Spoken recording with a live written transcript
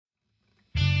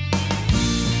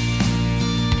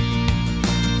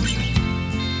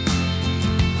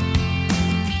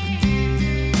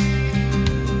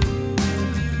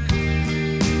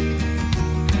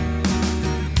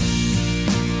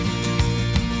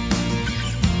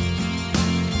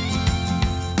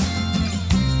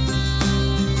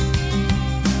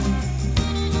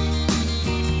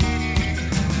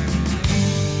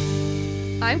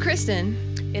I'm Kristen.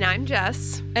 And I'm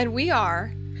Jess. And we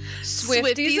are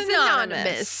Swifties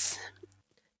Anonymous.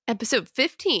 Episode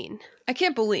 15. I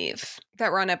can't believe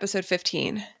that we're on episode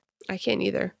 15. I can't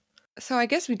either. So I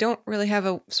guess we don't really have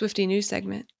a Swiftie news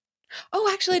segment.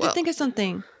 Oh, actually, I did think of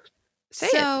something. Say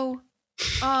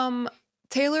it.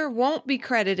 Taylor won't be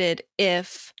credited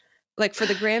if, like, for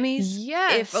the Grammys,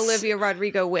 if Olivia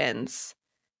Rodrigo wins.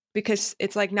 Because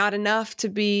it's, like, not enough to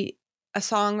be a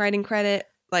songwriting credit.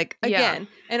 Like, again,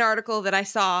 an article that I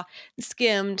saw,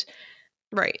 skimmed,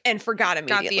 right, and forgot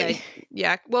immediately.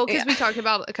 Well, because we talked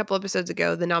about a couple episodes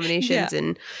ago the nominations,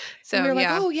 and so and we were like,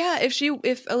 oh yeah,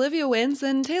 if Olivia wins,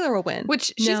 then Taylor will win.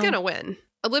 Which she's gonna win.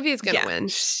 Olivia's gonna win.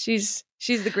 She's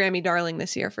the Grammy darling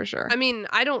this year for sure. I mean,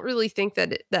 I don't really think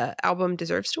that the album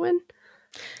deserves to win,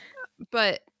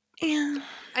 but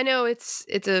I know it's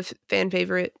a fan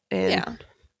favorite, and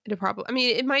it'll probably. I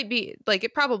mean, it might be like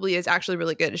it probably is actually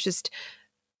really good. It's just.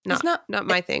 It's not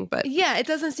my thing, but it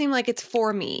doesn't seem like it's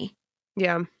for me.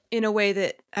 Yeah, in a way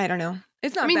that I don't know.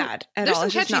 It's not bad at all.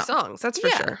 There's some catchy songs, that's for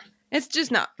sure. It's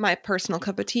just not my personal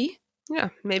cup of tea. Yeah,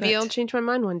 maybe I'll change my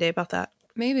mind one day about that.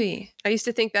 Maybe I used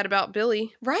to think that about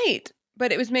Billie, right?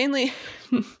 But it was mainly,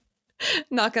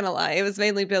 not gonna lie, it was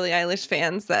mainly Billie Eilish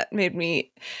fans that made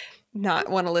me not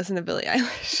want to listen to Billie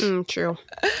Eilish. True.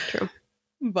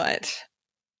 But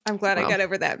I'm glad I got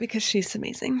over that because she's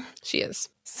amazing. She is.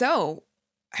 So.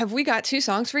 Have we got 2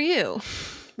 songs for you?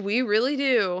 We really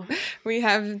do. We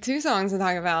have 2 songs to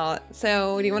talk about.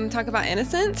 So, do you want to talk about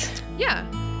Innocent? Yeah.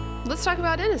 Let's talk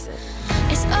about Innocent.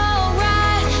 It's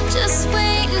alright, just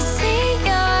wait and see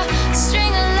your string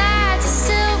of lights is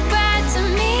still bright to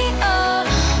me. Oh,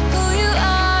 who you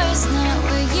are is not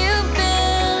where you've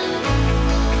been.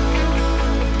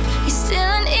 You're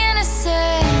still an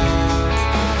innocent.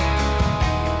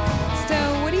 So,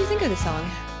 what do you think of the song?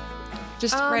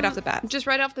 Just right off the bat. Just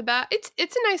right off the bat. It's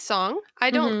a nice song.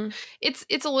 I don't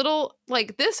it's a little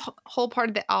like this whole part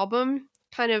of the album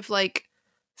kind of like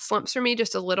slumps for me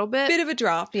just a little bit. Bit of a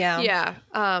drop, yeah. Yeah.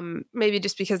 Maybe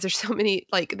just because there's so many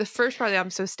like the first part of the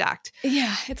album's so stacked.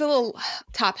 Yeah, it's a little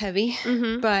top heavy.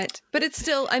 But it's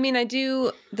still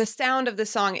the sound of the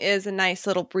song is a nice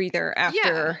little breather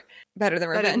after Better Than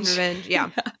Revenge. Yeah.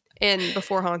 And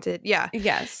Before Haunted. Yeah.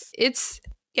 Yes.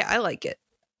 I like it.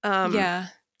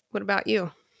 What about you?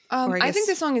 I think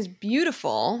the song is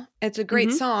beautiful. It's a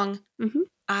great song.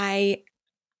 I'm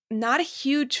not a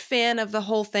huge fan of the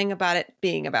whole thing about it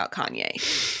being about Kanye.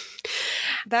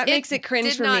 That makes it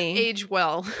cringe for me. It did not age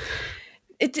well.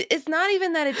 It's not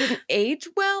even that it didn't age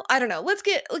well. I don't know. Let's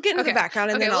get into the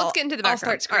background and then let's get into the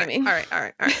background. I'll start screaming. All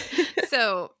right.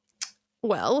 So,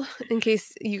 well, in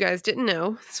case you guys didn't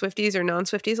know, Swifties or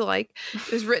non-Swifties alike,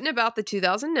 it was written about the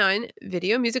 2009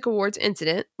 Video Music Awards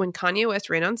incident when Kanye West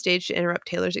ran on stage to interrupt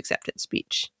Taylor's acceptance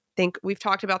speech. I think we've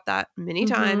talked about that many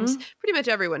times. Pretty much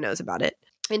everyone knows about it.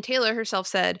 And Taylor herself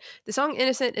said, "The song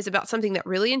Innocent is about something that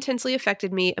really intensely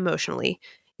affected me emotionally.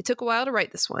 It took a while to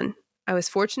write this one. I was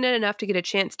fortunate enough to get a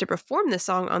chance to perform this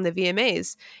song on the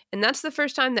VMAs, and that's the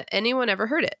first time that anyone ever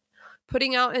heard it.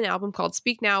 Putting out an album called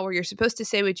Speak Now where you're supposed to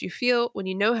say what you feel when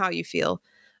you know how you feel.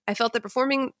 I felt that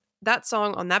performing that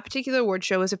song on that particular award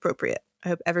show was appropriate. I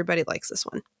hope everybody likes this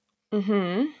one."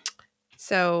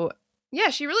 So, yeah,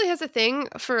 she really has a thing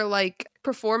for, like,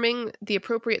 performing the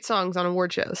appropriate songs on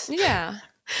award shows. Yeah.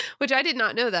 Which I did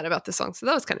not know that about this song, so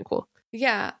that was kind of cool.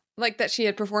 Yeah, like that she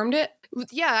had performed it?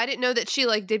 Yeah, I didn't know that she,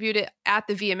 like, debuted it at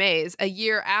the VMAs a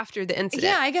year after the incident.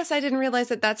 Yeah, I guess I didn't realize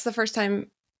that that's the first time...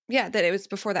 Yeah, that it was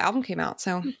before the album came out,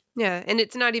 so... Yeah, and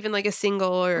it's not even like a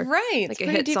single or like a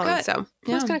hit song, cut. So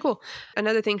that's kind of cool.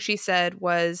 Another thing she said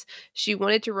was she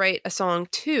wanted to write a song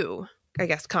to, I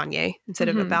guess, Kanye, instead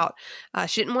of about.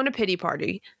 She didn't want a pity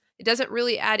party. It doesn't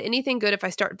really add anything good if I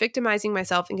start victimizing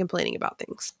myself and complaining about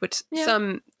things, which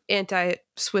some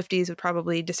anti-Swifties would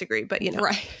probably disagree, but you know.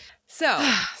 Right. So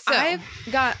I've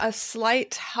got a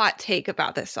slight hot take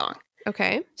about this song.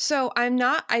 Okay. So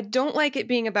I don't like it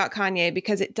being about Kanye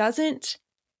because it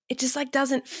just like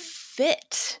doesn't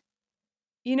fit.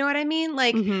 You know what I mean?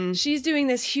 Like she's doing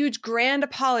this huge grand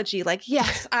apology, like,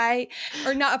 yes,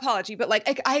 or not apology, but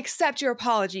like, I accept your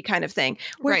apology kind of thing.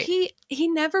 Where he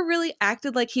never really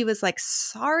acted like he was like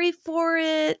sorry for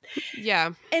it.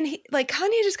 Yeah. And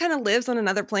Kanye just kind of lives on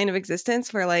another plane of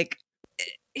existence where like,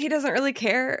 he doesn't really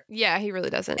care. Yeah, he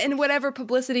really doesn't. And whatever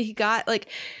publicity he got, like,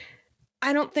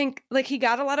 I don't think, like, he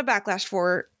got a lot of backlash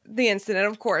for the incident,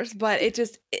 of course, but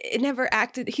it never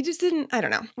acted, he just didn't, I don't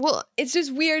know. Well, it's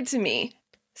just weird to me.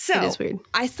 So it is weird.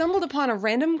 I stumbled upon a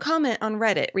random comment on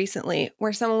Reddit recently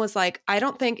where someone was like, I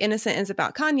don't think Innocent is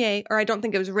about Kanye, or I don't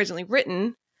think it was originally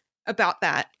written about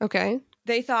that. Okay.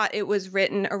 they thought it was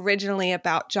written originally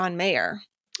about John Mayer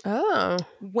Oh.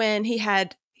 when he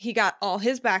got all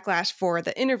his backlash for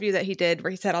the interview that he did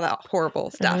where he said all that horrible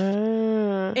stuff.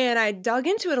 And I dug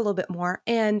into it a little bit more,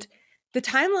 and the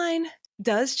timeline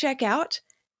does check out,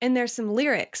 and there's some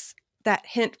lyrics that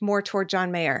hint more toward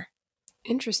John Mayer.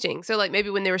 Interesting. So like maybe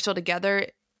when they were still together,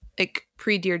 like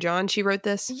pre-Dear John, she wrote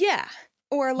this? Yeah.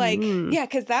 Or like, yeah,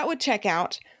 because that would check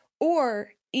out. Or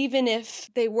even if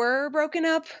they were broken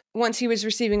up, once he was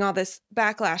receiving all this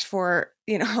backlash for,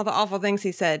 all the awful things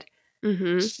he said,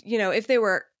 if they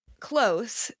were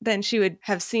close, then she would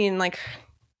have seen like,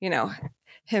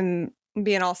 him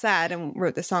being all sad and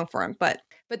wrote the song for him. But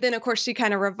then, of course, she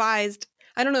kind of revised.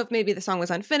 I don't know if maybe the song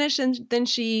was unfinished, and then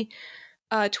she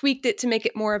tweaked it to make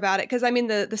it more about it. Because, I mean,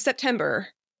 the September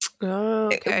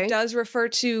it does refer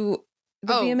to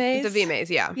the VMAs. The VMAs,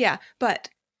 yeah. Yeah. But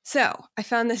so I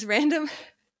found this random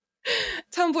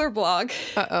Tumblr blog.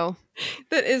 Uh-oh.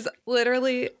 That is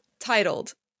literally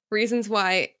titled Reasons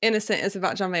Why Innocent is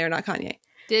about John Mayer, not Kanye.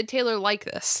 Did Taylor like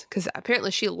this? Because apparently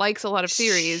she likes a lot of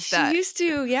theories She used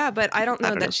to, yeah, but I don't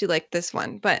know that she liked this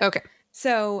one. But okay.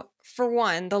 So, for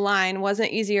one, the line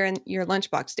wasn't easier in your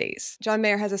lunchbox days. John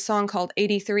Mayer has a song called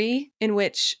 83 in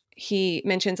which he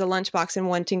mentions a lunchbox and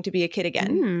wanting to be a kid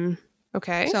again.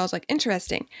 Okay. So I was like,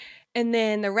 interesting. And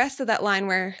then the rest of that line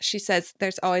where she says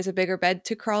there's always a bigger bed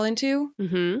to crawl into.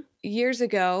 Years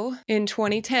ago in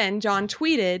 2010, John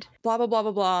tweeted, blah, blah, blah,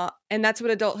 blah, blah. And that's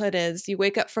what adulthood is. You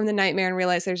wake up from the nightmare and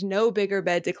realize there's no bigger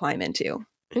bed to climb into.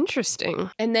 Interesting.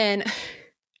 And then,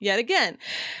 yet again,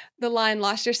 the line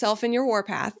lost yourself in your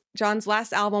warpath. John's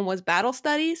last album was Battle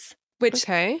Studies, which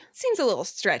seems a little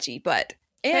stretchy, but...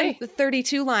 And the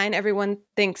 32 line, everyone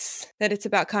thinks that it's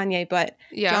about Kanye, but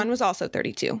John was also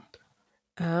 32.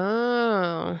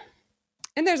 Oh.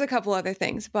 And there's a couple other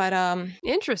things, but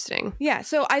interesting. Yeah,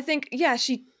 so I think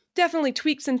she definitely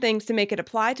tweaked some things to make it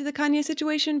apply to the Kanye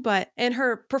situation, and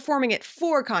her performing it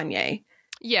for Kanye.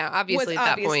 Yeah, obviously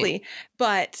at that point.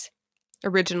 But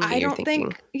originally I don't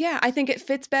think I think it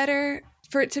fits better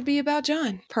for it to be about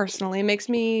John. Personally, it makes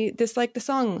me dislike the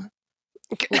song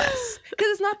less. Because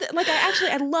it's not that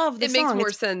I love the song. It makes more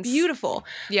it's sense. Beautiful.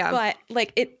 Yeah. But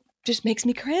it just makes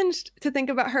me cringe to think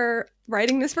about her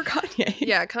writing this for Kanye.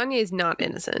 Yeah, Kanye is not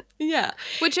innocent. Yeah.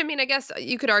 Which, I mean, I guess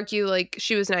you could argue, like,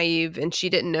 she was naive and she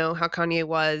didn't know how Kanye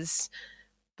was.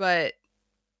 But,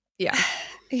 yeah.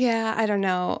 Yeah, I don't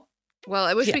know. Well,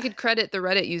 I wish we could credit the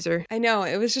Reddit user. I know.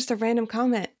 It was just a random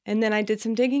comment. And then I did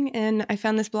some digging and I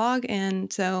found this blog.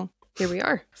 And so here we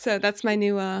are. So that's my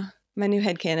new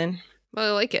headcanon.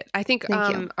 Well, I like it. I think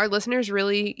our listeners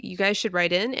really, you guys should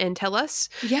write in and tell us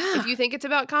if you think it's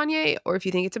about Kanye or if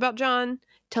you think it's about John.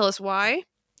 Tell us why.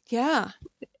 Yeah.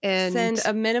 And send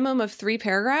a minimum of 3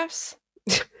 paragraphs.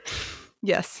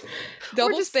 Yes.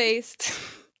 Double spaced.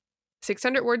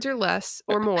 600 words or less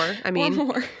or more. I mean, or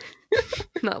more.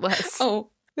 Not less. Oh,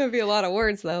 that'd be a lot of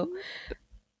words though.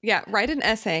 Yeah. Write an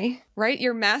essay. Write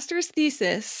your master's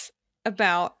thesis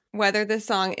about whether this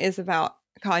song is about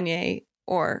Kanye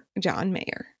or John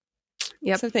Mayer.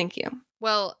 Yep. So thank you.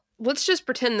 Well, let's just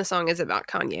pretend the song is about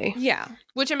Kanye. Yeah.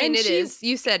 Which, I mean, it is.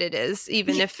 You said it is,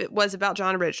 even if it was about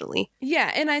John originally.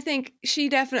 Yeah. And I think she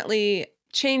definitely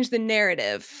changed the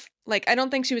narrative. Like, I don't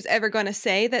think she was ever going to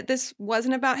say that this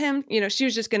wasn't about him. She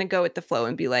was just going to go with the flow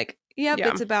and be like, yep,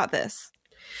 it's about this.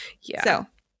 Yeah. So.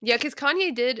 Yeah, because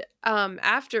Kanye did, right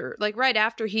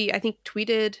after he, I think,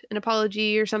 tweeted an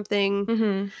apology or something.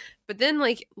 Mm-hmm. But then,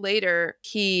 later,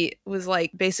 he was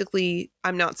basically,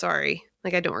 I'm not sorry.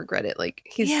 I don't regret it.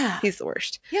 He's the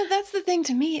worst. Yeah, that's the thing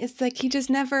to me. It's he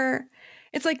just never,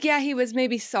 it's he was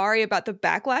maybe sorry about the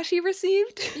backlash he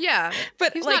received. Yeah.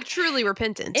 But he's not truly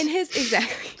repentant. In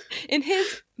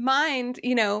his mind,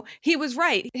 he was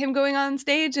right. Him going on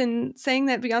stage and saying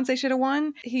that Beyonce should have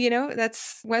won,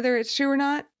 that's whether it's true or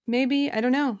not. Maybe. I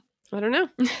don't know.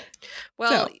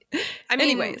 Well, so, I mean,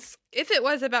 anyways, if it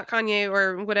was about Kanye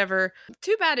or whatever,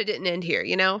 too bad it didn't end here,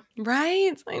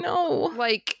 Right? I know.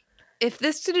 If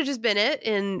this could have just been it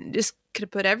and just could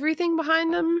have put everything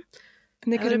behind them,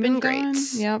 and they could have been great.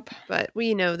 Yep. But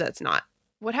we know that's not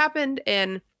what happened.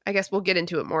 And I guess we'll get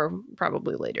into it more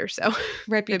probably later. So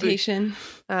reputation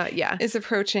is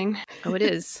approaching. Oh, it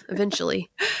is. Eventually.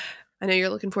 I know you're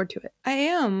looking forward to it. I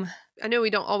am. I know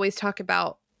we don't always talk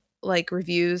about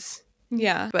reviews.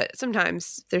 Yeah. But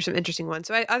sometimes there's some interesting ones.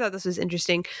 So I thought this was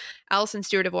interesting. Allison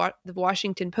Stewart of the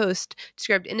Washington Post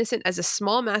described Innocent as a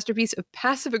small masterpiece of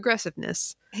passive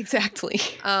aggressiveness. Exactly.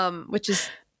 Which is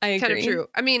I agree. kind of true.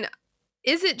 I mean,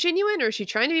 is it genuine or is she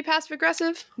trying to be passive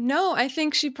aggressive? No, I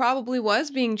think she probably was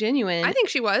being genuine. I think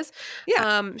she was.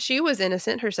 Yeah. She was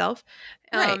innocent herself.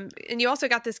 Right. And you also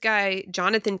got this guy,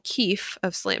 Jonathan Keefe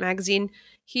of Slant Magazine.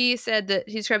 He said that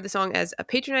he described the song as a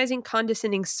patronizing,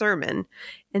 condescending sermon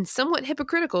and somewhat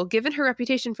hypocritical given her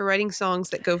reputation for writing songs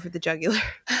that go for the jugular.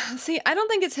 See, I don't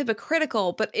think it's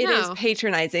hypocritical, but it is No.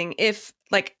 patronizing if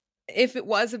it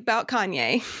was about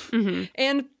Kanye Mm-hmm.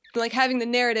 and like having the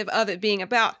narrative of it being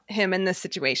about him in this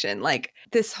situation, like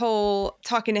this whole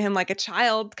talking to him like a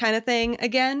child kind of thing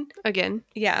again.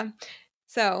 Yeah.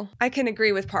 So I can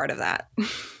agree with part of that.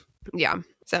 Yeah.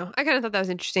 So I kind of thought that was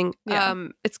interesting. Yeah.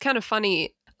 It's kind of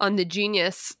funny on the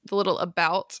Genius, the little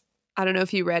about. I don't know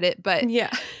if you read it, but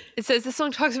Yeah. it says this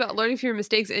song talks about learning from your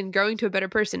mistakes and growing to a better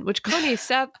person, which Kanye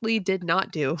sadly did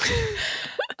not do.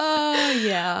 Oh,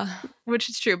 yeah. Which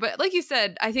is true. But like you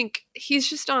said, I think he's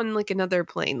just on like another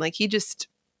plane. Like he doesn't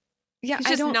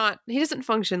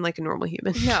function like a normal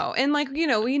human. No. And like,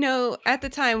 we know at the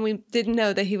time we didn't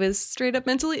know that he was straight up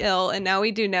mentally ill, and now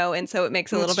we do know. And so it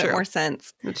makes a That's little bit true. more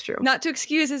sense. That's true. Not to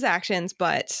excuse his actions,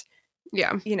 but,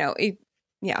 Yeah. yeah.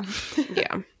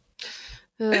 Yeah.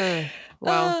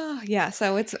 Well, yeah.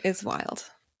 So it's wild.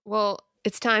 well,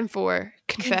 it's time for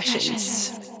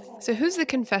confessions. So who's the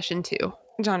confession to?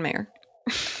 John Mayer.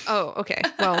 Oh, okay.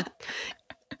 Well,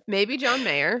 maybe John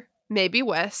Mayer, maybe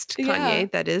West, Kanye, Yeah.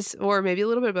 that is, or maybe a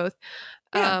little bit of both.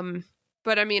 Yeah.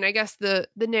 But I mean, I guess the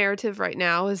narrative right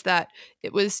now is that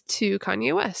it was to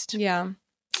Kanye West. Yeah.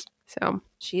 So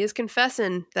she is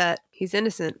confessing that he's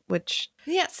innocent, which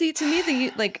Yeah. See, to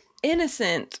me,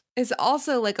 innocent is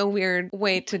also like a weird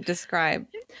way to describe.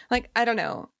 Like, I don't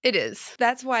know. it is.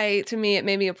 That's why, to me, it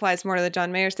maybe applies more to the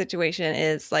John Mayer situation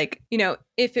is like,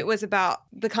 if it was about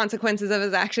the consequences of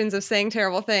his actions of saying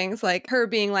terrible things, like her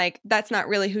being like, that's not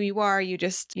really who you are. You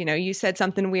just, you said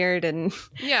something weird. And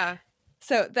Yeah,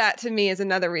 so that to me is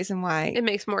another reason why. it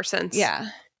makes more sense. Yeah.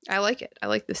 I like it. I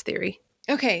like this theory.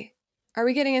 Okay. Are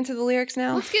we getting into the lyrics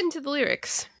now? Let's get into the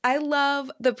lyrics. I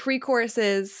love the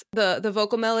pre-choruses, the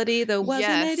vocal melody, the wasn't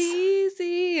Yes. it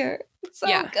easier? It's so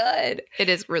Yeah. good. It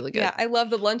is really good. Yeah, I love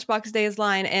the Lunchbox Days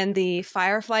line and the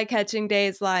Firefly Catching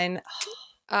Days line.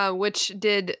 Which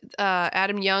did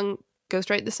Adam Young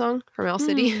ghostwrite the song from Owl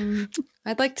City?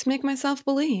 I'd like to make myself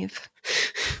believe.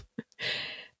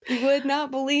 You would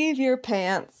not believe your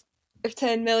pants if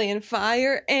 10 million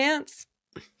fire ants.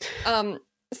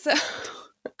 So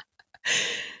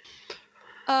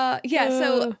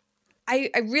so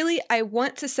I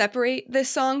want to separate this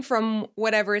song from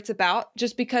whatever it's about,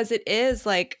 just because it is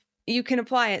like you can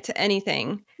apply it to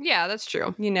anything, Yeah, that's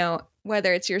true.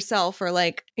 whether it's yourself or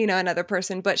like, another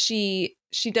person, but she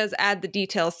does add the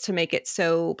details to make it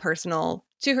so personal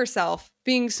to herself,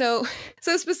 being so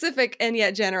specific and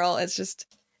yet general. It's just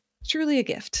truly a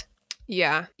gift.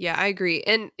 Yeah, I agree.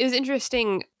 And it was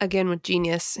interesting, again, with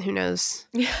Genius, who knows?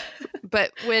 Yeah.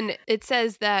 But when it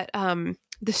says that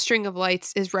the String of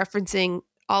Lights is referencing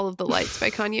All of the Lights by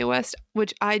Kanye West,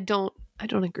 which I don't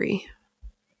agree.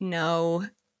 No.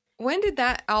 When did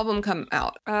that album come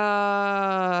out?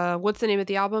 What's the name of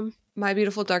the album? My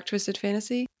Beautiful Dark Twisted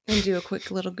Fantasy? And do a quick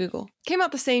little Google. Came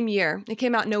out the same year. It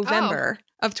came out November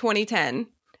of 2010.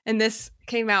 And this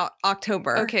came out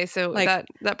October. Okay, so Like-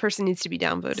 that person needs to be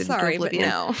downvoted. Sorry, into but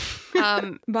oblivion.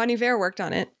 no. Bon Iver worked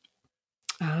on it.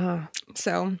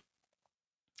 So,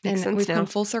 Makes and sense we've now. come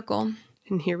full circle.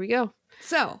 And here we go.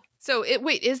 So, So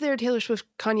wait, is there a Taylor Swift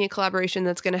Kanye collaboration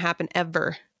that's going to happen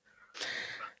ever?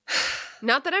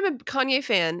 Not that I'm a Kanye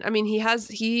fan. I mean,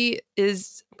 he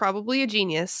is probably a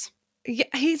genius. yeah,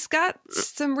 he's got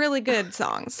some really good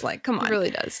songs. Like, come He on. really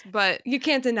does. But You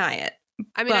can't deny it.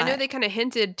 I mean, I know But- they kind of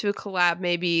hinted to a collab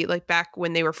maybe like back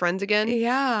when they were friends again.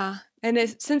 Yeah. And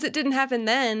since it didn't happen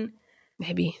then,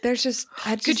 Maybe. there's just,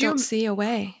 I just Could you- don't see a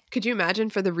way. Could you imagine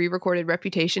for the re-recorded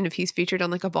Reputation if he's featured on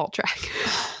like a vault track?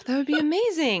 That would be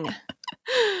amazing.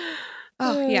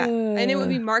 Oh, yeah. And it would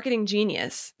be marketing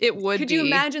genius. It would Could be. you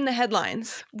imagine the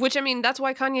headlines? Which, I mean, that's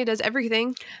why Kanye does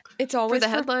everything It's for always the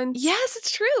headlines. Yes, it's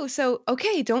true. So,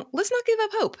 okay, let's not give up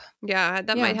hope. Yeah,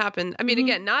 that Yeah. might happen. I mean, Mhm.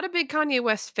 again, not a big Kanye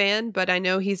West fan, but I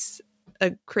know he's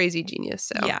a crazy genius.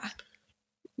 So Yeah.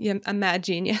 Yeah, a mad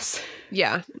genius.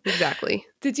 yeah, exactly.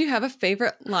 Did you have a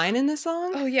favorite line in the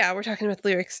song? Oh yeah, we're talking about the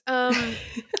lyrics.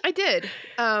 I did.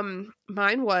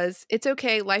 Mine was, "It's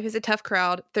okay, life is a tough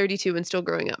crowd, 32 and still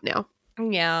growing up now."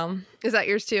 Yeah. Is that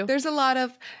yours too? There's a lot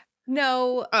of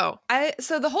no. Oh.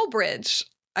 So the whole bridge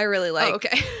I really like. Oh,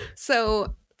 okay.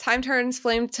 So time turns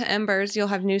flame to embers, you'll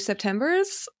have new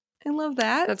Septembers. I love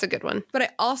that. That's a good one. But I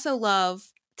also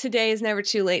love today is never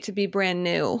too late to be brand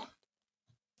new.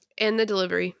 And the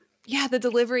delivery. Yeah, the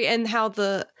delivery and how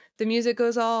the The music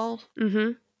gets all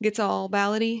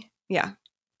ballady. Yeah,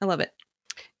 I love it.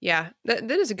 Yeah,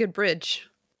 that is a good bridge.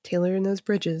 Taylor and those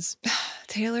bridges.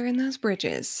 Taylor and those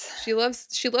bridges. She loves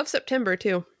September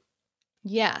too.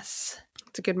 Yes.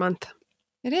 It's a good month.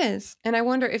 It is. And I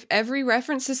wonder if every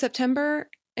reference to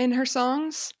September in her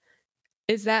songs,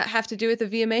 is that have to do with the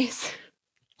VMAs?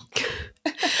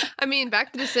 I mean,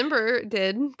 Back to December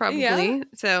did, probably. Yeah.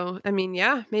 So, I mean,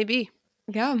 yeah, maybe.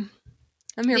 Yeah.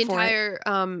 I'm here the for it. The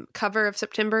entire cover of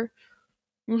September,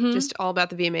 just all about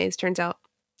the VMAs, turns out.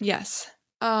 Yes.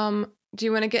 Do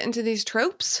you want to get into these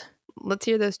tropes? Let's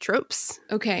hear those tropes.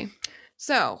 Okay.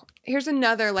 So here's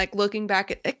another, like, looking back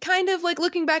at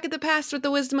the past with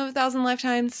the wisdom of 1,000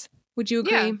 lifetimes. Would you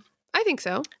agree? Yeah, I think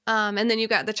so. And then you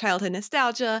got the childhood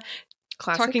nostalgia.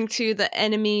 Classic. Talking to the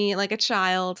enemy like a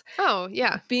child. Oh,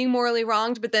 yeah. Being morally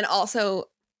wronged, but then also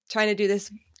trying to do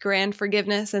this grand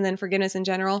forgiveness and then forgiveness in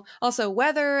general. Also,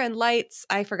 weather and lights.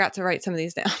 I forgot to write some of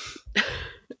these down.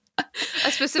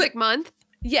 A specific month?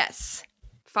 Yes.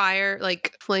 Fire,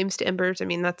 like flames to embers. I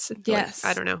mean, that's, yes.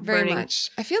 Like, I don't know. Very burning.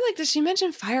 much. I feel like, does she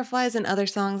mention fireflies in other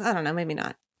songs? I don't know. Maybe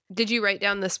not. Did you write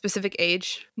down the specific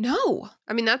age? No.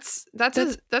 I mean, that's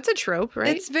a trope,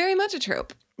 right? It's very much a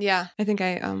trope. Yeah, I think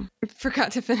I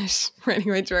forgot to finish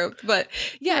writing my trope, but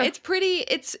yeah, it's pretty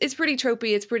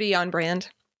tropey. It's pretty on brand.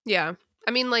 Yeah,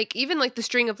 I mean, like even like the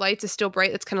string of lights is still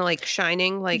bright. It's kind of like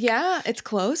shining. Like yeah, it's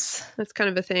close. That's kind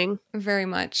of a thing. Very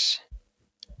much.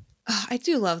 Oh, I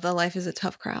do love the "Life is a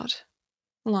Tough Crowd"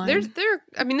 line.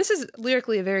 I mean, this is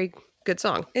lyrically a very good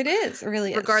song. It is, it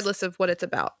really is, regardless of what it's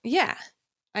about. Yeah.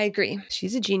 I agree.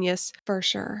 She's a genius. For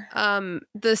sure.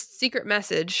 The secret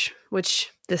message,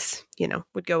 which this,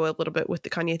 would go a little bit with the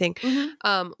Kanye thing.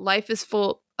 Mm-hmm. Life is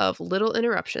full of little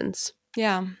interruptions.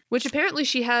 Yeah. Which apparently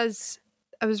she has,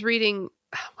 I was reading,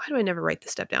 why do I never write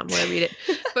this stuff down when I read it?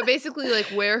 But basically like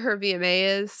where her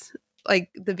VMA is, like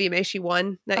the VMA she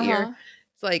won that year,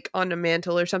 it's like on a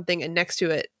mantle or something, and next to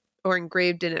it or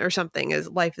engraved in it or something is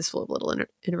life is full of little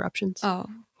interruptions. Oh,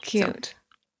 cute. So,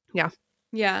 yeah.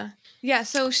 Yeah. Yeah.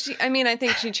 So I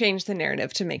think she changed the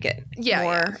narrative to make it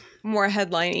more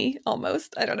headline-y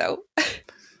almost. I don't know.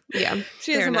 Yeah.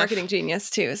 She is a marketing genius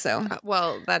too. So,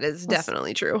 well, that is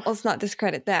definitely true. Let's not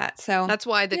discredit that. So that's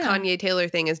why the Kanye Taylor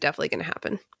thing is definitely going to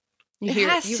happen. You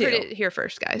heard it here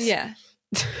first, guys. Yeah.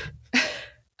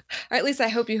 Or at least I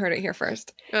hope you heard it here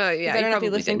first. Yeah. You better not be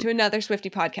listening to another Swiftie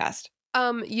podcast.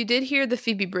 You did hear the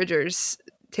Phoebe Bridgers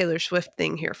Taylor Swift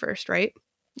thing here first, right?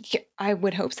 Yeah, I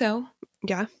would hope so.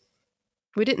 Yeah.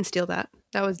 We didn't steal that.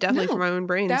 That was definitely from my own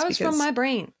brains. That was from my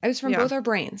brain. It was from both our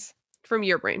brains. From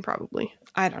your brain, probably.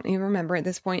 I don't even remember at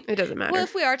this point. It doesn't matter. Well,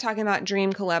 if we are talking about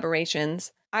dream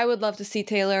collaborations, I would love to see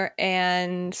Taylor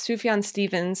and Sufjan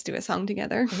Stevens do a song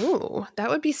together. Ooh, that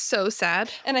would be so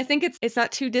sad. And I think it's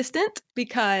not too distant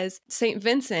because St.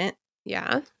 Vincent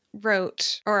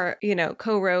wrote or,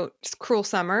 co-wrote Cruel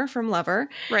Summer from Lover.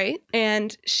 Right.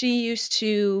 And she used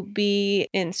to be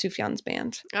in Sufjan's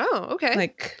band. Oh, okay.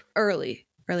 Like early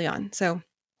on. So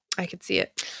I could see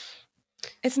it.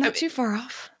 It's not too far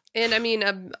off. And I mean,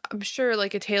 I'm sure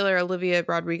like a Taylor Olivia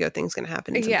Rodrigo thing's going to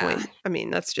happen at some point. I mean,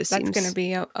 that's going to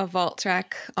be a vault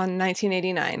track on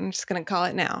 1989. I'm just going to call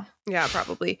it now. Yeah,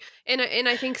 probably. And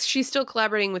I think she's still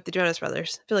collaborating with the Jonas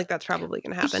Brothers. I feel like that's probably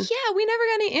going to happen. Yeah, we never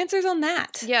got any answers on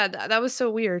that. Yeah, that was so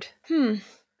weird. Intrigue.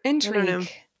 I don't know.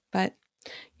 But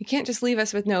you can't just leave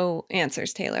us with no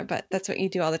answers, Taylor, but that's what you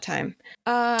do all the time.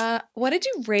 What did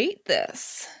you rate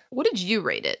this? What did you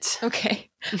rate it? Okay.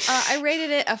 I rated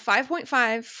it a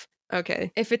 5.5.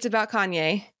 Okay. If it's about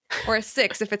Kanye, or a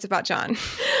 6 if it's about John.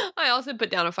 I also put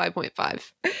down a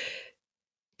 5.5.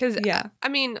 Because, I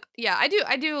mean,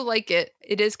 I do like it.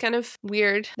 It is kind of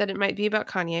weird that it might be about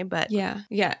Kanye, but... Yeah.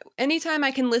 Anytime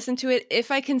I can listen to it, if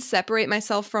I can separate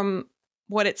myself from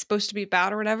what it's supposed to be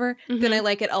about or whatever, then I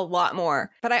like it a lot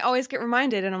more. But I always get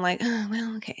reminded and I'm like, oh,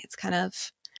 well, okay, it's kind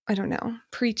of, I don't know,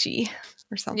 preachy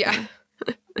or something. Yeah.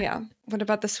 Yeah. What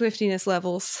about the Swiftiness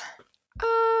levels?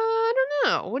 I don't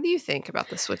know. What do you think about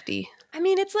the Swiftie? I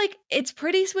mean, it's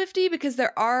pretty Swiftie because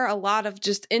there are a lot of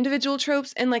just individual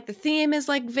tropes and like the theme is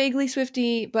like vaguely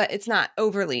Swiftie, but it's not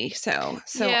overly so.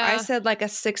 So I said like a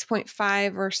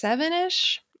 6.5 or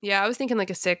 7-ish. Yeah, I was thinking like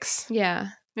a 6. Yeah.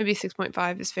 Maybe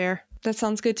 6.5 is fair. That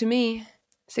sounds good to me.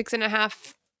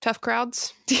 6.5 tough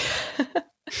crowds.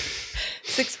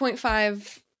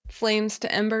 6.5 flames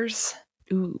to embers.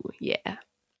 Ooh, yeah.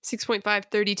 6.5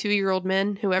 32-year-old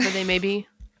men, whoever they may be.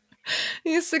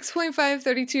 6.5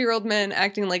 32-year-old men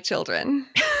acting like children.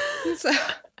 So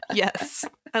yes,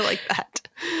 I like that.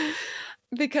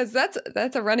 Because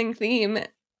that's a running theme. It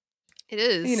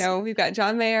is. We've got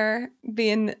John Mayer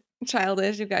being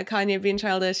childish. You've got Kanye being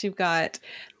childish. You've got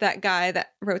that guy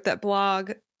that wrote that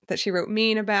blog that she wrote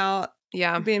mean about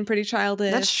being pretty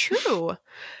childish. That's true.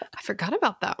 I forgot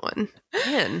about that one.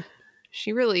 Man,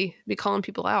 she really be calling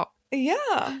people out.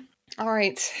 Yeah. All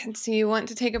right. So you want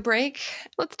to take a break?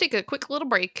 Let's take a quick little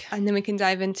break. And then we can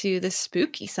dive into the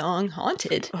spooky song,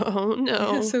 Haunted. Oh,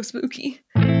 no. It's so spooky.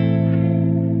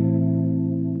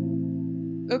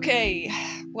 Okay.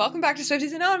 Welcome back to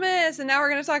Swifties Anonymous. And now we're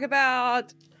going to talk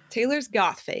about Taylor's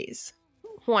goth phase.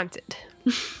 Haunted.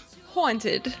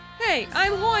 Haunted. Hey,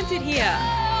 I'm haunted here.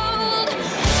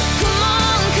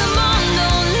 Come on,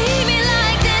 don't leave me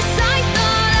like this. I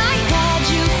thought I had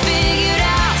you figured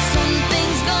out.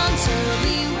 Something's gone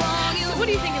terribly wrong. So what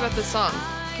do you think about this song?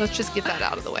 Let's just get that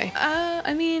out of the way.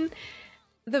 I mean,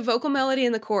 the vocal melody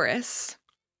in the chorus,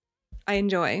 I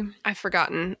enjoy. I've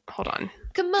forgotten. Hold on.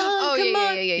 Come on, come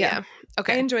on. Yeah.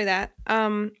 Okay. I enjoy that.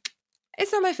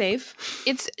 It's not my fave.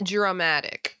 It's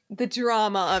dramatic. The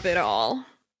drama of it all.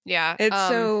 Yeah.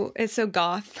 It's so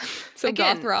goth. So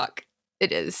again, goth rock.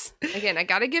 It is. Again, I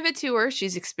got to give it to her.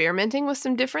 She's experimenting with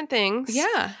some different things.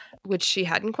 Yeah. Which she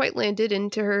hadn't quite landed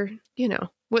into her,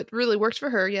 what really worked for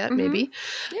her yet, maybe.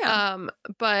 Yeah.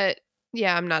 But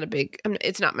yeah,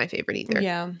 it's not my favorite either.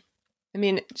 Yeah. I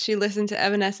mean, she listened to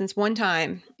Evanescence one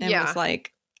time and was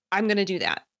like, I'm going to do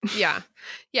that. Yeah.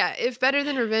 Yeah. If Better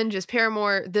Than Revenge is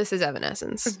Paramore, this is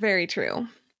Evanescence. It's very true.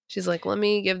 She's like, let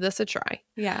me give this a try.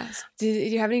 Yeah.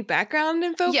 Did you have any background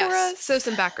info for us? So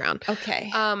some background.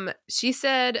 Okay. She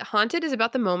said, Haunted is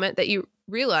about the moment that you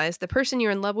realize the person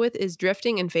you're in love with is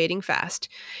drifting and fading fast,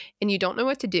 and you don't know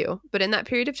what to do. But in that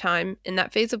period of time, in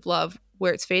that phase of love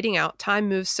where it's fading out, time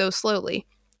moves so slowly.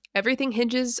 Everything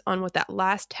hinges on what that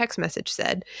last text message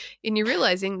said, and you're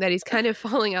realizing that he's kind of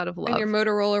falling out of love. And your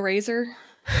Motorola Razr?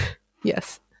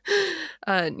 Yes.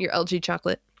 Your LG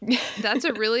chocolate. That's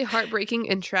a really heartbreaking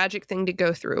and tragic thing to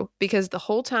go through, because the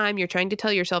whole time you're trying to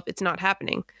tell yourself it's not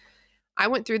happening. I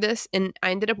went through this and I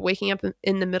ended up waking up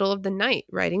in the middle of the night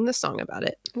writing the song about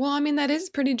it. Well, I mean, that is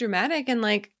pretty dramatic, and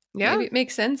maybe it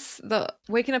makes sense. The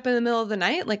waking up in the middle of the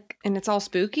night, and it's all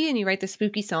spooky, and you write the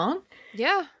spooky song.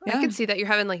 Yeah. I could see that you're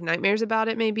having nightmares about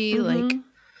it, maybe.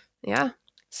 Yeah.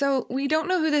 So we don't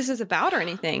know who this is about or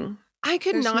anything. I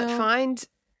could not find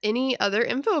any other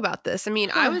info about this. I mean,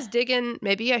 I was digging.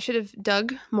 Maybe I should have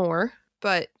dug more,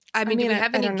 but I mean, do we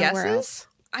have any guesses?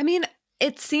 I mean,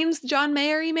 it seems John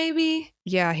Mayer-y, maybe.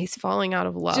 Yeah, he's falling out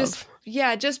of love.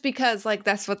 Just because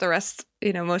that's what the rest,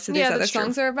 most of these other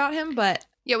songs are about him. But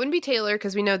yeah, it wouldn't be Taylor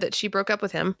because we know that she broke up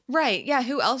with him. Right. Yeah.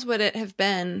 Who else would it have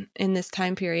been in this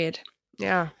time period?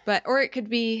 Yeah. Or it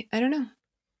could be, I don't know.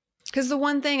 Because the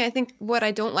one thing I think what I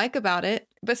don't like about it,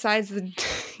 besides the,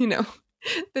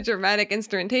 the dramatic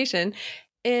instrumentation,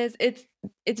 is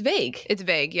it's vague. It's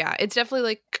vague, yeah. It's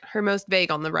definitely her most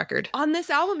vague on the record. On this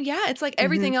album, yeah. It's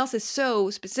everything else is so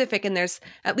specific, and there's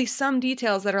at least some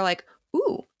details that are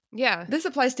ooh, yeah, this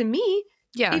applies to me.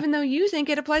 Yeah. Even though you think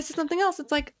it applies to something else,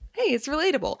 it's hey, it's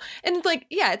relatable. And it's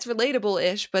it's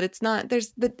relatable-ish, but it's not,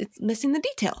 it's missing the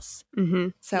details. Mm-hmm.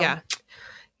 So yeah.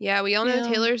 Yeah, we all know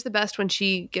Taylor's the best when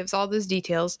she gives all those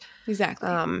details. Exactly.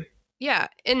 Yeah,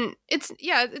 and it's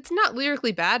not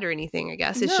lyrically bad or anything, I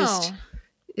guess.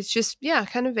 It's just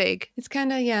kind of vague. It's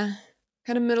kind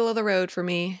of middle of the road for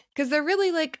me. Because they're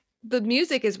really the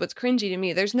music is what's cringy to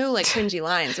me. There's no cringy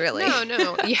lines, really.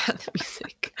 No. Yeah, the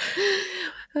music.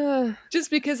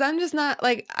 Just because I'm just not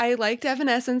I liked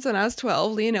Evanescence when I was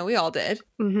 12. We all did.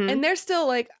 Mm-hmm. And they're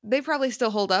still they probably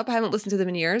still hold up. I haven't listened to them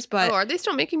in years, but. Oh, are they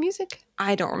still making music?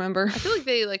 I don't remember. I feel like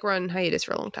they were on hiatus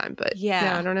for a long time, but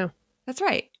yeah, I don't know. That's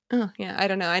right. Oh, yeah. I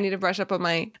don't know. I need to brush up on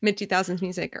my mid 2000s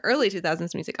music or early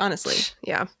 2000s music, honestly.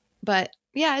 Yeah. But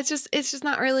yeah, it's just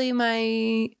not really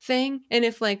my thing. And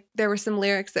if there were some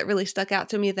lyrics that really stuck out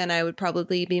to me, then I would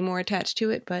probably be more attached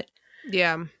to it. But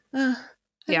yeah. I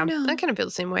don't know. I kind of feel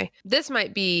the same way. This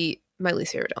might be my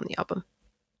least favorite on the album,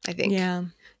 I think. Yeah.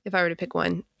 If I were to pick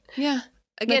one. Yeah.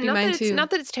 Again, not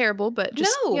that it's terrible, but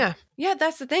just, no. Yeah,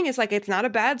 that's the thing. It's it's not a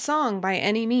bad song by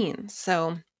any means.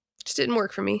 So. Just didn't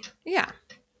work for me. Yeah.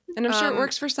 And I'm sure it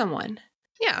works for someone.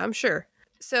 Yeah, I'm sure.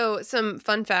 So some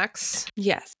fun facts.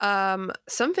 Yes.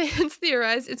 Some fans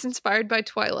theorize it's inspired by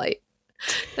Twilight.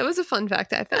 That was a fun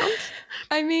fact I found.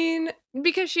 I mean,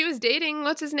 because she was dating,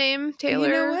 what's his name?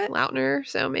 Taylor Lautner.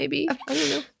 So maybe. I don't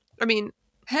know. I mean,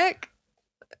 heck.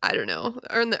 I don't know.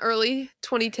 Or in the early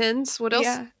 2010s, what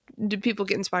else did people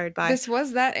get inspired by? This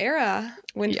was that era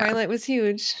when Twilight was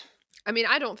huge. I mean,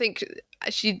 I don't think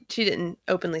she didn't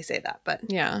openly say that, but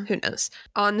Yeah. who knows?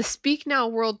 On the Speak Now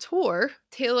World Tour,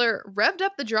 Taylor revved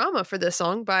up the drama for this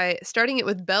song by starting it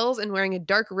with bells and wearing a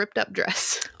dark ripped up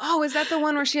dress. Oh, is that the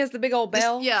one where she has the big old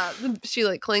bell? Yeah, she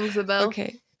like clings the bell.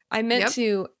 Okay. I meant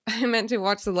to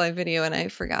watch the live video and I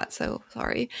forgot, so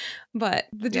sorry. But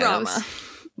the drama.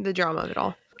 The drama of it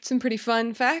all. Some pretty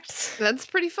fun facts. That's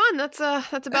pretty fun. That's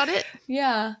about it.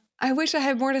 Yeah. I wish I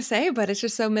had more to say, but it's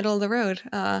just so middle of the road.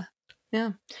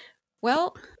 Yeah.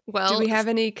 Well, do we have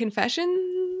any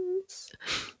confessions?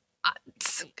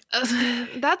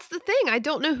 That's the thing. I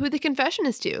don't know who the confession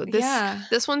is to.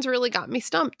 This one's really got me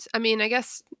stumped. I mean, I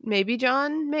guess maybe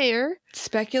John Mayer.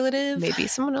 Speculative. Maybe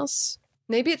someone else.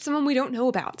 Maybe it's someone we don't know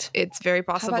about. It's very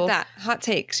possible. How about that? Hot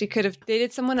take. She could have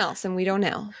dated someone else and we don't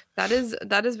know. That is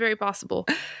very possible.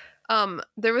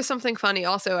 There was something funny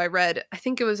also I read. I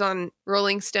think it was on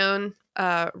Rolling Stone.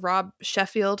 Rob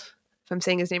Sheffield, if I'm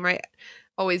saying his name right,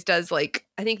 always does like,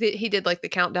 I think that he did like the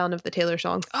countdown of the Taylor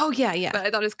songs. Oh yeah, yeah. But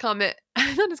I thought his comment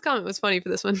was funny for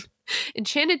this one.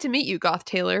 Enchanted to meet you, Goth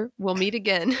Taylor. We'll meet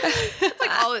again. That's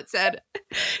like all it said.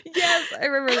 Yes, I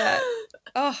remember that.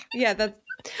 Oh yeah,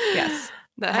 yes.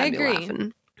 That had me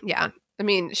laughing. Yeah. I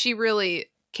mean, she really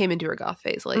came into her goth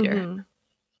phase later.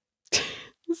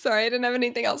 Mm-hmm. Sorry, I didn't have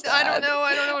anything else to add. I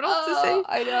don't know what else to say.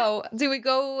 I know. Do we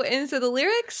go into the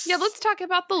lyrics? Yeah, let's talk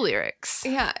about the lyrics.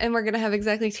 Yeah, and we're going to have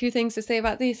exactly 2 things to say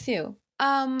about these too.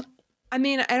 I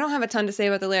mean, I don't have a ton to say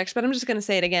about the lyrics, but I'm just going to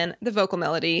say it again. The vocal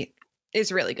melody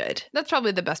is really good. That's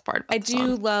probably the best part about the song. I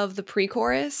do love the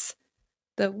pre-chorus.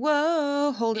 The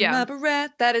whoa, holding my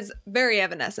breath. That is very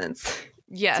Evanescence.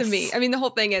 Yes. To me. I mean, the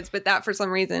whole thing is, but that for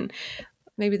some reason,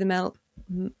 maybe the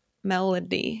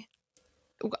melody.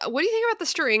 What do you think about the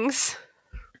strings?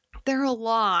 They're a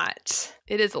lot.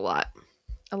 It is a lot.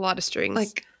 A lot of strings.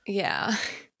 Like, yeah.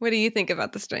 What do you think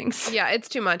about the strings? Yeah, it's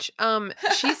too much.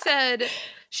 She said,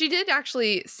 she did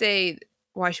actually say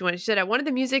why she wanted. She said, I wanted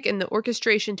the music and the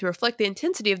orchestration to reflect the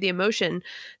intensity of the emotion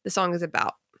the song is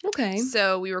about. Okay.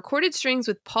 So we recorded strings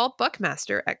with Paul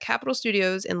Buckmaster at Capitol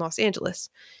Studios in Los Angeles.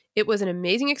 It was an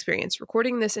amazing experience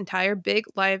recording this entire big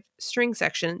live string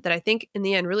section that I think in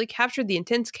the end really captured the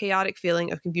intense, chaotic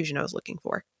feeling of confusion I was looking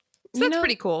for. So that's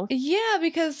pretty cool. Yeah,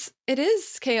 because it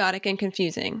is chaotic and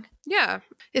confusing. Yeah.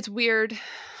 It's weird.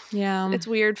 Yeah. It's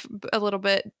weird a little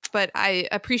bit, but I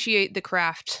appreciate the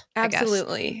craft.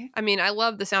 Absolutely. I mean, I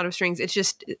love the sound of strings. It's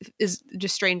just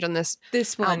strange on this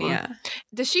one, album. yeah.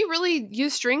 Does she really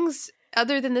use strings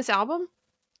other than this album?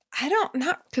 Not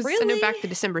because really. I know Back to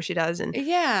December she does, and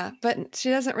yeah, but she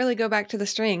doesn't really go back to the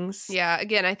strings. Yeah,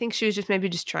 again, I think she was just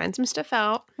trying some stuff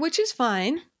out, which is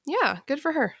fine. Yeah, good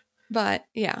for her. But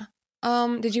yeah,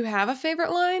 did you have a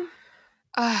favorite line?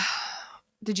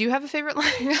 Did you have a favorite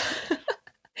line?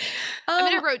 I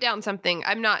mean, I wrote down something.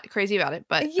 I'm not crazy about it,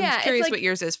 but yeah, I'm curious what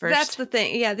yours is first. That's the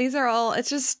thing. Yeah, these are all. It's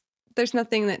just there's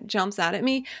nothing that jumps out at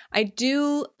me. I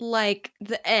do like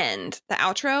the end, the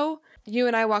outro. You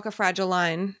and I walk a fragile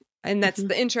line. And that's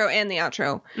the intro and the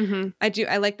outro. Mm-hmm.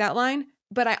 I like that line.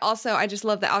 But I just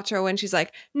love the outro when she's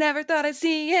like, never thought I'd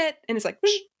see it. And it's like,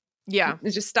 whoosh. Yeah. It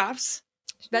just stops.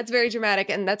 That's very dramatic.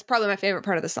 And that's probably my favorite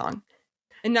part of the song.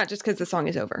 And not just because the song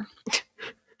is over.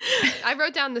 I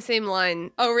wrote down the same line.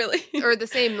 Oh, really? Or the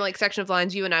same section of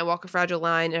lines. You and I walk a fragile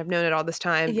line. And I've known it all this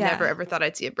time. Yeah. Never ever thought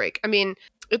I'd see a break. I mean,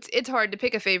 it's hard to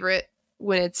pick a favorite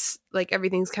when it's like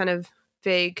everything's kind of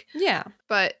vague. Yeah.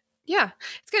 But yeah,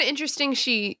 it's kind of interesting.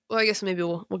 I guess maybe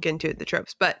we'll get into it, the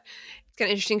tropes, but it's kind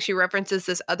of interesting. She references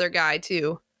this other guy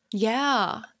too.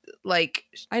 Yeah. Like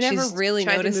I never really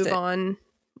noticed to move it. On.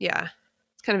 Yeah.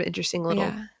 It's kind of an interesting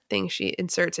little thing she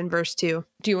inserts in verse 2.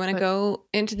 Do you want to go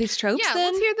into these tropes then?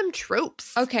 Let's hear them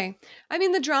tropes. Okay. I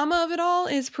mean, the drama of it all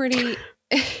is pretty...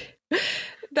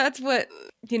 That's what,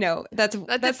 that's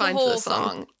the whole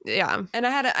song. Yeah. And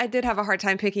I did have a hard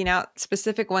time picking out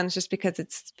specific ones just because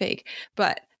it's fake.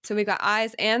 But so we got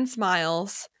eyes and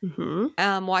smiles,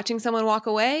 watching someone walk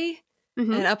away,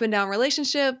 an up and down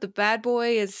relationship. The bad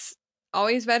boy is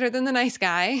always better than the nice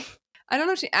guy. I don't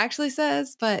know what she actually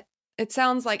says, but it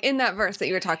sounds like in that verse that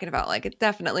you were talking about, like it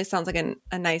definitely sounds like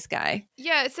a nice guy.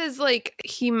 Yeah, it says like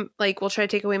he will try to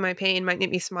take away my pain, might make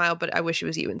me smile, but I wish it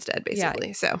was you instead, basically.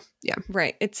 Yeah. So yeah,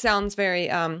 right. It sounds very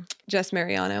Jess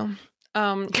Mariano.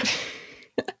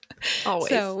 Always.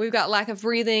 So we've got lack of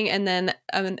breathing, and then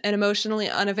an emotionally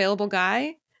unavailable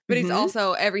guy, but he's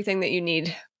also everything that you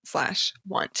need /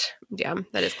 want. Yeah,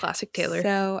 that is classic Taylor.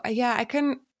 So yeah, I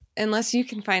couldn't unless you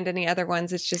can find any other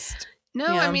ones. It's just no.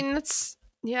 I mean that's.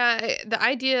 Yeah,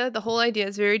 the whole idea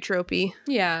is very tropey.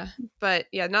 Yeah. But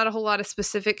yeah, not a whole lot of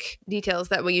specific details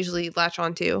that we usually latch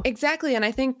onto. Exactly. And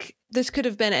I think this could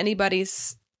have been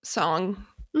anybody's song.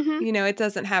 Mm-hmm. You know, it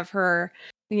doesn't have her,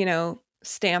 you know,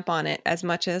 stamp on it as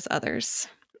much as others.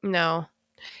 No.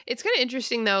 It's kind of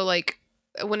interesting though, like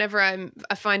whenever I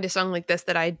find a song like this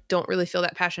that I don't really feel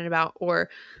that passionate about or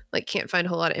like can't find a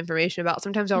whole lot of information about,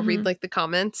 sometimes I'll read like the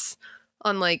comments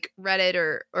on like Reddit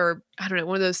or I don't know,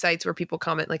 one of those sites where people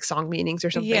comment like song meanings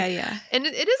or something. Yeah. And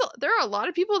it is, there are a lot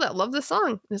of people that love the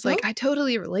song. It's like, I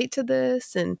totally relate to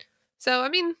this. And so, I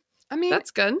mean,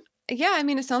 that's good. Yeah. I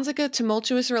mean, it sounds like a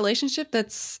tumultuous relationship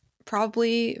that's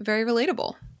probably very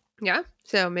relatable. Yeah.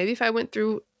 So maybe if I went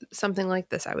through something like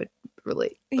this, I would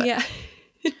relate. But. Yeah.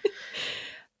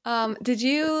 Did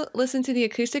you listen to the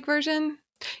acoustic version?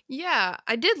 Yeah,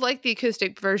 I did like the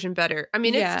acoustic version better. I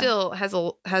mean, it still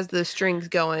has the strings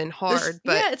going hard,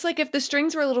 but yeah, it's like if the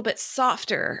strings were a little bit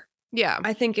softer,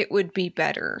 I think it would be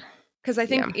better. Because I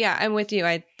think, I'm with you.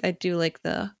 I do like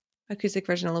the acoustic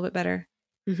version a little bit better.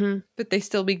 Mm-hmm. But they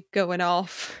still be going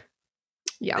off.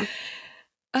 Yeah,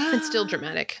 it's still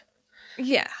dramatic.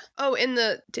 Yeah. Oh,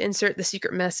 to insert the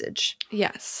secret message.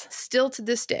 Yes. Still to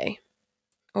this day.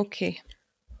 Okay.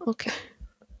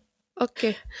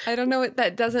 I don't know what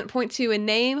that doesn't point to a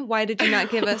name. Why did you not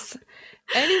give us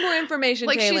any more information,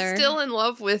 like Taylor? She's still in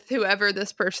love with whoever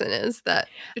this person is that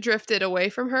drifted away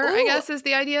from her, I guess is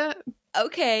the idea.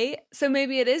 Okay, so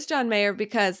maybe it is John Mayer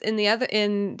because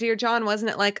in Dear John,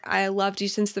 wasn't it like I loved you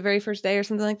since the very first day or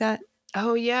something like that?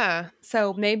 Oh, yeah.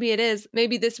 So maybe it is.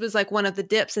 Maybe this was like one of the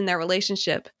dips in their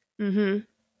relationship. Mm-hmm.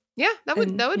 Yeah, that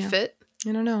would fit.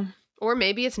 I don't know. Or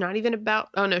maybe it's not even about...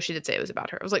 Oh, no, she did say it was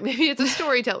about her. I was like, maybe it's a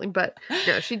storytelling, but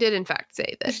no, she did in fact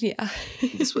say that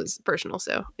this was personal,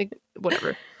 so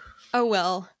whatever. Oh,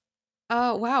 well.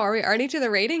 Oh, wow. Are we already to the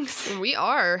ratings? We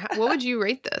are. What would you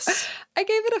rate this? I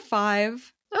gave it a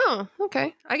 5. Oh,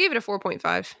 okay. I gave it a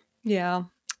 4.5. Yeah.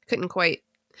 Couldn't quite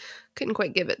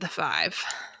give it the 5.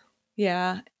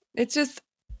 Yeah. It's a 5.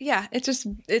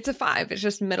 It's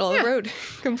just middle of the road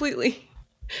completely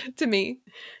to me.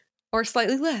 Or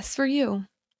slightly less for you.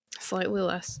 Slightly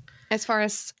less. As far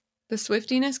as the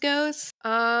Swiftiness goes?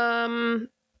 I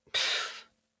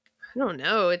don't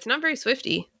know. It's not very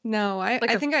Swifty. No,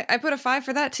 I think I put a 5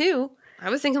 for that too. I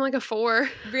was thinking like a 4.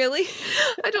 Really?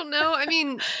 I don't know. I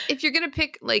mean, if you're going to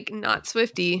pick like not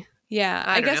Swifty. Yeah.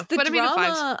 I guess the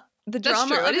drama, the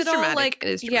drama of it all, dramatic. like, it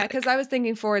is dramatic. Yeah, because I was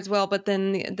thinking 4 as well, but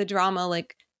then the drama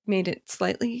like made it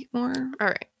slightly more. All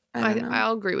right.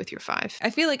 I'll agree with your 5. I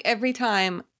feel like every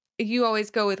time you always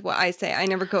go with what I say. I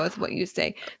never go with what you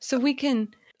say. So we can...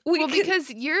 because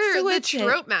you're the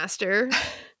trope master.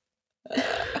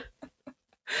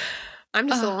 I'm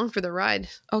just along for the ride.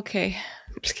 Okay.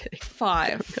 I'm just kidding.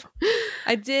 5.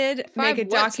 I did make a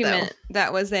document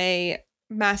that was a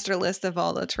master list of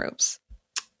all the tropes.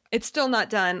 It's still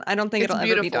not done. I don't think it'll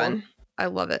ever be done. I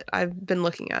love it. I've been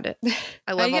looking at it.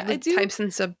 I love all the types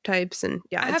and subtypes, and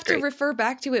I have to refer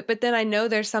back to it, but then I know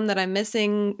there's some that I'm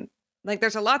missing. Like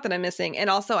there's a lot that I'm missing, and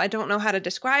also I don't know how to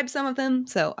describe some of them,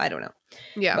 so I don't know.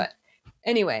 Yeah. But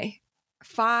anyway,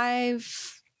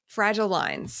 5 fragile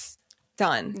lines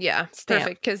done. Yeah, Stamp.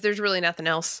 perfect. Because there's really nothing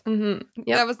else. Mm-hmm.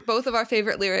 Yep. That was both of our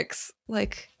favorite lyrics.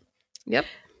 Like, yep.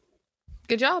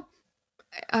 Good job.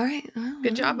 All right.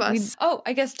 Good job, us.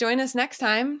 I guess join us next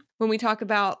time when we talk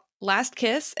about Last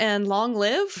Kiss and Long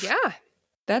Live. Yeah.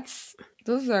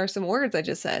 Those are some words I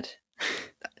just said.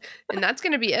 And that's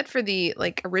going to be it for the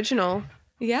like original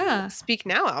Speak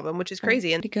Now album, which is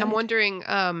crazy. And I'm wondering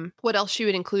what else she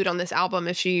would include on this album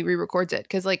if she re-records it.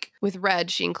 Because like with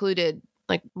Red, she included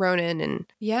like Ronan and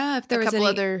if there was a couple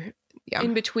other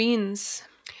in-betweens.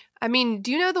 I mean,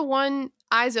 do you know the one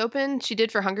Eyes Open she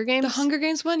did for Hunger Games? The Hunger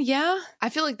Games one? Yeah. I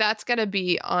feel like that's got to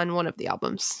be on one of the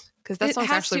albums. Because that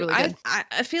song's actually really good.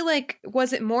 I feel like,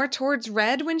 was it more towards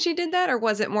Red when she did that? Or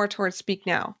was it more towards Speak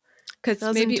Now? Because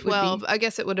maybe it would be. I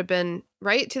guess it would have been,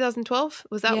 right? 2012?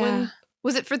 Was that when?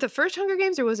 Was it for the first Hunger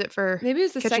Games or was it for Maybe it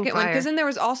was the Catching second one. Fire? Because then there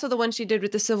was also the one she did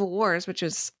with the Civil Wars, which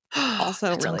was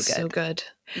also really good. So good.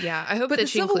 Yeah, I hope but that the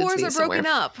she Civil Wars these are broken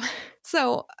somewhere. up.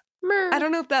 So I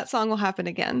don't know if that song will happen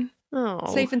again.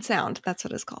 Oh. Safe and Sound. That's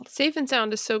what it's called. Safe and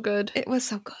Sound is so good. It was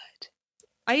so good.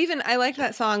 I liked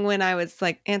that song when I was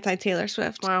like anti-Taylor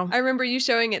Swift. Wow. I remember you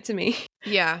showing it to me.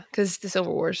 Yeah, because the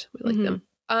Civil Wars, we like them.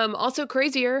 Also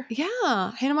Crazier.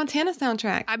 Yeah, Hannah Montana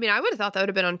soundtrack. I mean, I would have thought that would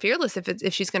have been on Fearless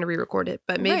if she's going to re-record it,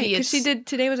 but maybe because she did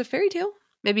Today Was a Fairy Tale.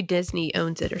 Maybe Disney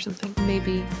owns it or something.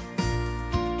 Maybe.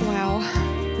 Wow.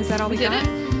 Is that all we got?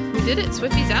 We did it.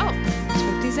 Swifties out.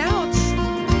 Swifties out.